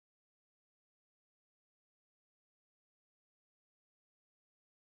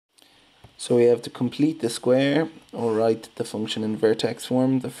So we have to complete the square or write the function in vertex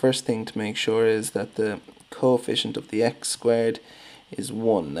form. The first thing to make sure is that the coefficient of the x squared is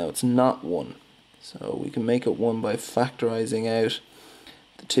 1. Now it's not 1, so we can make it 1 by factorizing out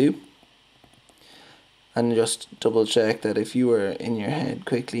the 2. And just double check that if you were in your head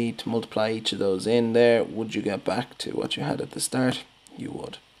quickly to multiply each of those in there, would you get back to what you had at the start? You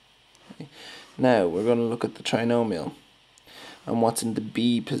would. Okay. Now we're going to look at the trinomial and what's in the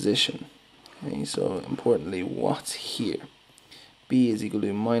b position. Okay, so importantly, what's here? B is equal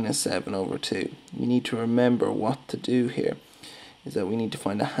to minus 7 over 2. You need to remember what to do here is that we need to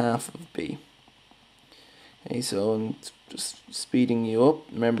find a half of b. Okay, so I'm just speeding you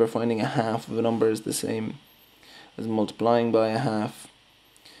up. Remember, finding a half of a number is the same as multiplying by a half.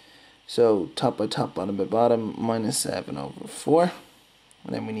 So top by top, bottom by bottom, minus 7 over 4.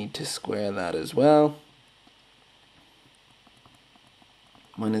 And then we need to square that as well.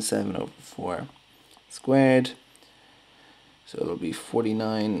 Minus 7 over 4 squared. So it'll be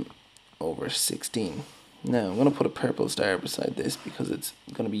 49 over 16. Now I'm going to put a purple star beside this because it's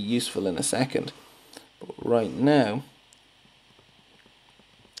going to be useful in a second. But right now,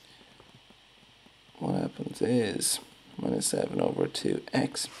 what happens is minus 7 over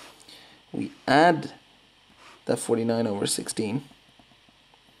 2x. We add that 49 over 16.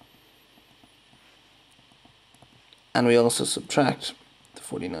 And we also subtract the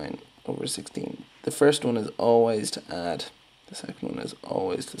 49 over 16. The first one is always to add. The second one is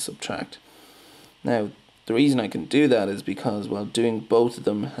always to subtract. Now, the reason I can do that is because, well, doing both of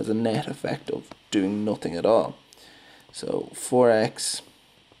them has a net effect of doing nothing at all. So 4x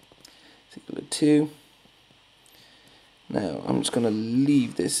is equal to 2. Now, I'm just going to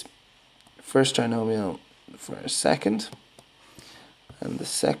leave this first trinomial for a second. And the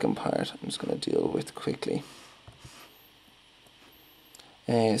second part I'm just going to deal with quickly.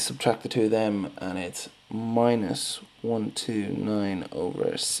 Subtract the two of them and it's minus 129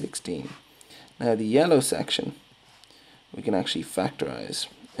 over 16. Now the yellow section we can actually factorize.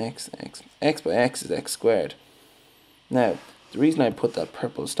 X by x is x squared. Now the reason I put that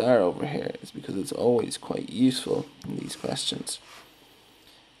purple star over here is because it's always quite useful in these questions.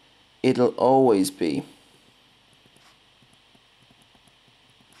 It'll always be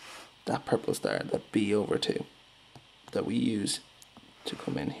that purple star, that b over 2 that we use to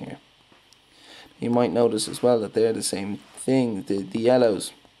come in here. You might notice as well that they're the same thing. The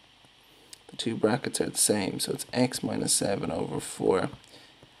yellows, the two brackets are the same, so it's x minus 7 over 4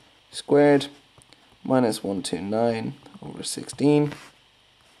 squared minus 129 over 16.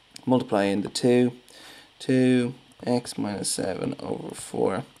 Multiply in the 2 x minus 7 over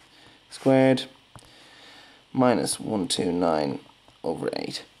 4 squared minus 129 over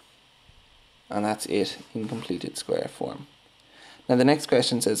 8. And that's it in completed square form. Now the next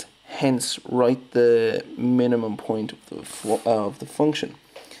question says, hence write the minimum point of the function.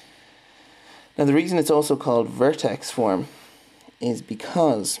 Now the reason it's also called vertex form is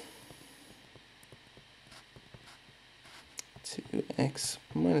because 2x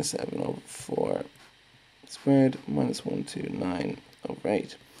minus 7 over 4 squared minus 129 over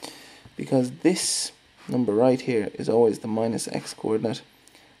 8. Because this number right here is always the minus x coordinate,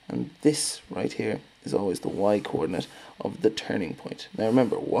 and this right here is always the y coordinate of the turning point. Now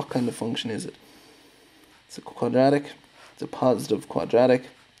remember, what kind of function is it? It's a quadratic, it's a positive quadratic,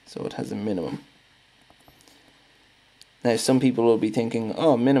 so it has a minimum. Now some people will be thinking,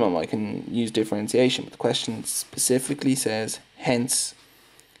 oh, minimum, I can use differentiation, but the question specifically says hence,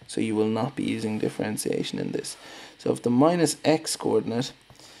 so you will not be using differentiation in this. So if the minus x coordinate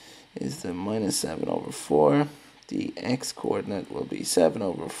is the minus 7 over 4, the x coordinate will be 7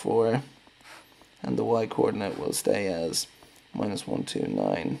 over 4, and the y coordinate will stay as minus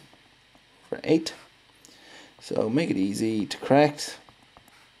 129 over 8. So make it easy to correct.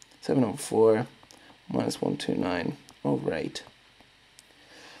 7 over 4 minus 129 over 8.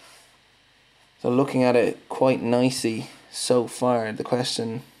 So looking at it quite nicely so far, the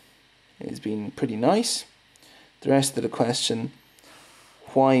question has been pretty nice. The rest of the question,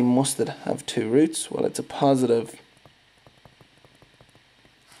 why must it have two roots? Well, it's a positive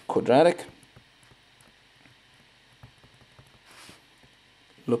quadratic,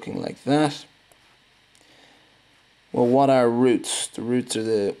 looking like that. Well, what are roots? The roots are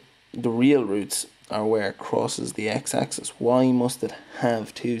the real roots are where it crosses the x-axis. Why must it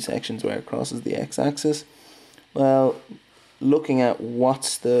have two sections where it crosses the x-axis? Well, looking at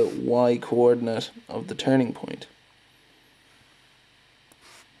what's the y coordinate of the turning point.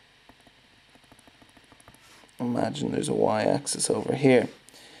 Imagine there's a y-axis over here.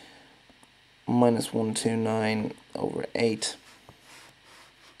 Minus 129 over 8.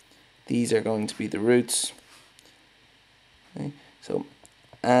 these are going to be the roots. Okay, so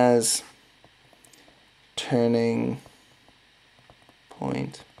as turning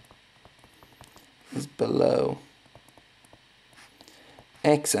point is below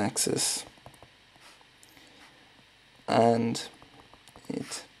x-axis and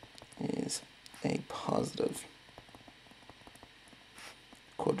it is a positive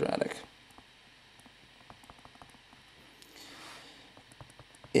quadratic,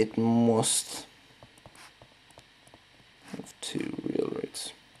 it must have two real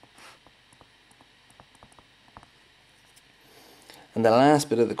roots. And the last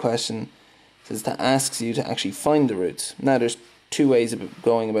bit of the question says that asks you to actually find the roots. Now there's two ways of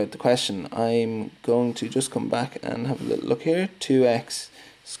going about the question. I'm going to just come back and have a little look here. 2x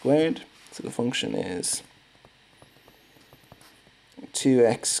squared, so the function is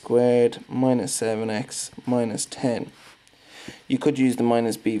 2x squared minus 7x minus 10. You could use the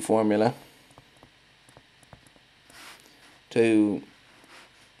minus b formula to,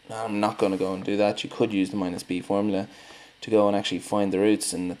 I'm not going to go and do that. You could use the minus b formula to go and actually find the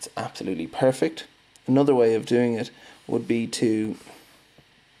roots, and that's absolutely perfect. Another way of doing it would be to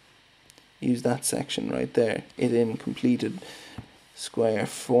use that section right there, it in completed square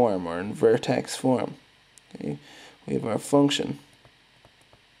form or in vertex form. Okay, we have our function.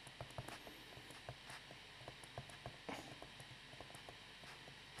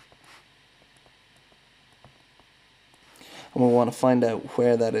 And we want to find out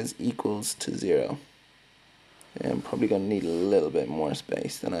where that is equals to 0. I'm probably going to need a little bit more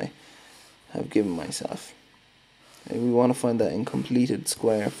space than I have given myself. Okay, we want to find that in completed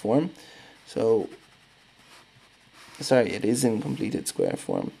square form. So, sorry, it is in completed square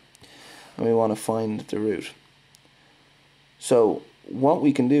form. And we want to find the root. So, what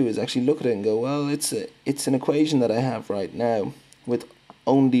we can do is actually look at it and go, well, it's an equation that I have right now with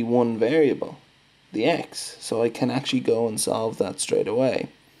only one variable, the x. So I can actually go and solve that straight away.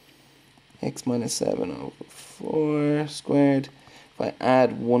 X minus 7 over 4 squared. If I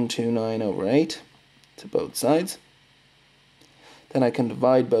add 129 over 8 to both sides, then I can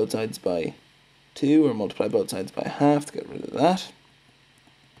divide both sides by 2 or multiply both sides by half to get rid of that.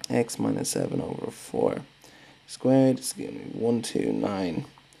 X minus 7 over 4 squared is giving me 129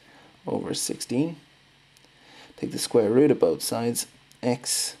 over 16. Take the square root of both sides.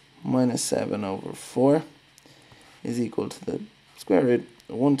 X minus 7 over 4 is equal to the square root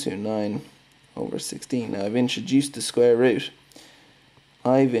of 129 over 16. Now I've introduced the square root.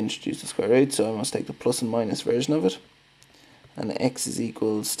 So I must take the plus and minus version of it. And x is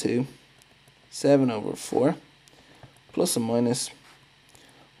equals to 7 over 4 plus and minus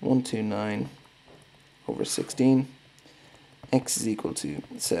 129 over 16. X is equal to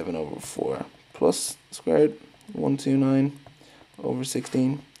 7 over 4 plus square root 129 over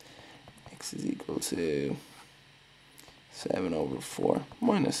 16. X is equal to 7 over 4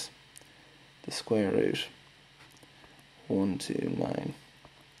 minus the square root 129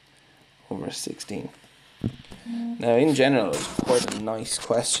 over 16. Now in general it's quite a nice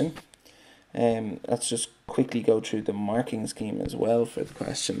question. Let's just quickly go through the marking scheme as well for the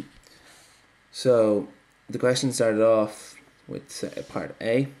question. So the question started off with part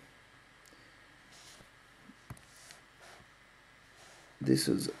A. This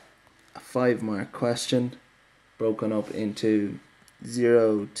was a 5-mark question broken up into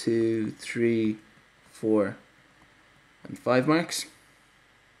 0, 2, 3, 4 and 5 marks.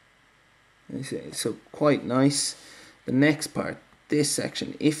 So quite nice. The next part, this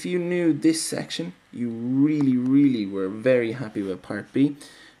section, if you knew this section, you really were very happy with part B.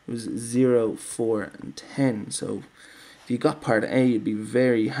 It was 0, 4 and 10. So if you got part A, you'd be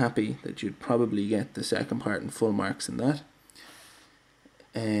very happy that you'd probably get the second part and full marks in that.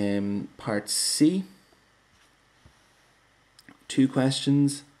 Part C, 2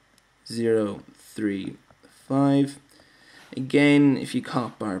 questions, 0, 3, 5. Again, if you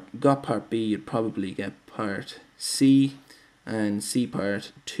got part B, you'd probably get part C and C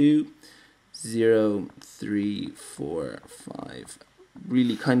part 2, 0, 3, 4, 5.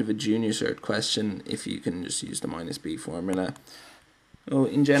 Really kind of a junior cert question if you can just use the minus B formula. Oh,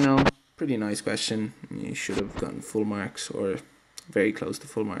 in general, pretty nice question. You should have gotten full marks or very close to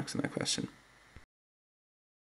full marks in that question.